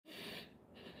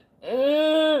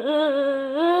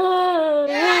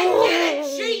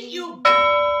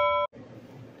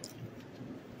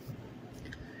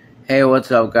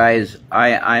What's up, guys?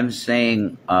 I'm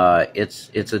saying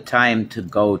it's a time to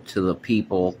go to the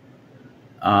people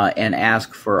and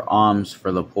ask for alms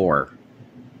for the poor.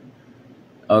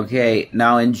 Okay,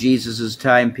 now in Jesus'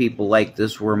 time, people like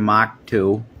this were mocked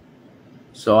too,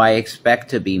 so I expect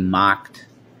to be mocked.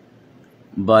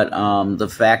 But the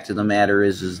fact of the matter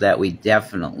is that we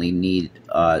definitely need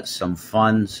some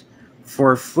funds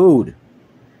for food,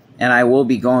 and I will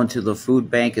be going to the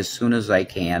food bank as soon as I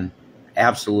can.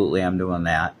 Absolutely, I'm doing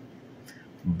that.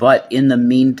 But in the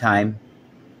meantime,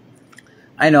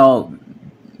 I know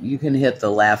you can hit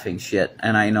the laughing shit,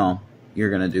 and I know you're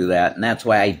going to do that. And that's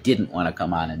why I didn't want to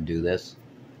come on and do this,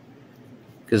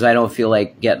 because I don't feel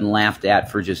like getting laughed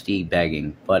at for just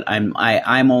e-begging. But I'm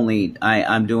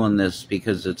doing this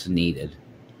because it's needed.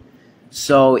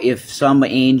 So if some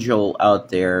angel out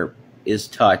there is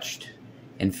touched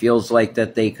and feels like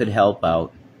that they could help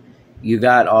out, you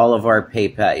got all of our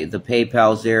PayPal. The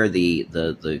PayPal's there.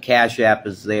 The Cash App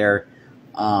is there.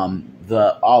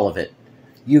 All of it.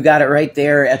 You got it right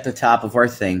there at the top of our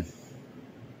thing.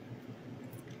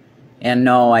 And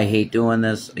no, I hate doing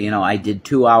this. You know, I did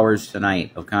 2 hours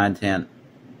tonight of content,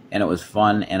 and it was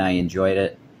fun, and I enjoyed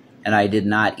it. And I did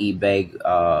not e-beg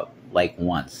like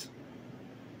once.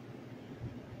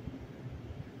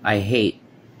 I hate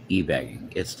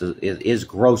e-begging. It is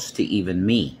gross to even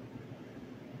me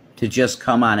to just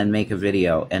come on and make a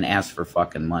video and ask for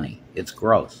fucking money. It's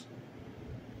gross.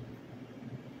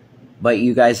 But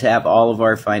you guys have all of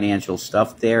our financial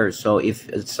stuff there, so if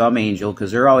it's some angel,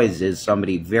 because there always is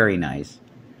somebody very nice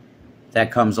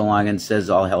that comes along and says,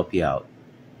 I'll help you out.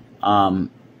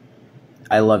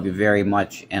 I love you very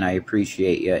much, and I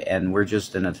appreciate you, and we're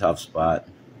just in a tough spot.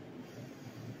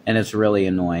 And it's really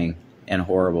annoying and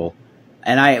horrible.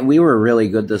 And we were really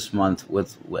good this month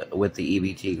with the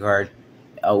EBT card.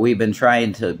 We've been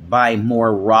trying to buy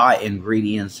more raw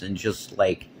ingredients and just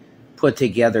like put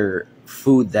together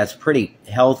food that's pretty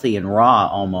healthy and raw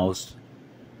almost,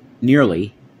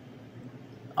 nearly,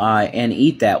 and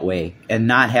eat that way and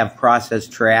not have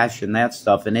processed trash and that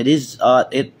stuff. And it is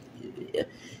the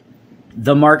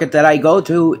market that I go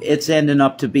to, it's ending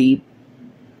up to be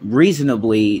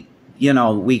reasonably, you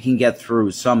know, we can get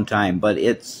through sometime, but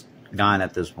it's gone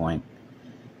at this point.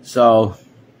 So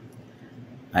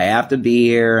I have to be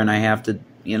here, and I have to,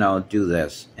 you know, do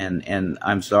this. And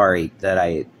I'm sorry that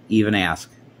I even ask.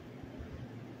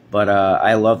 But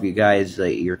I love you guys.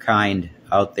 You're kind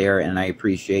out there, and I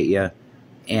appreciate you.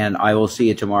 And I will see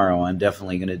you tomorrow. I'm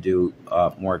definitely going to do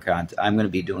more content. I'm going to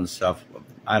be doing stuff,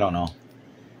 I don't know,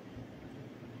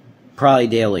 probably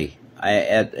daily.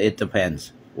 It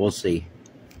depends. We'll see.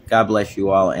 God bless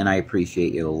you all, and I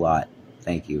appreciate you a lot.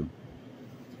 Thank you.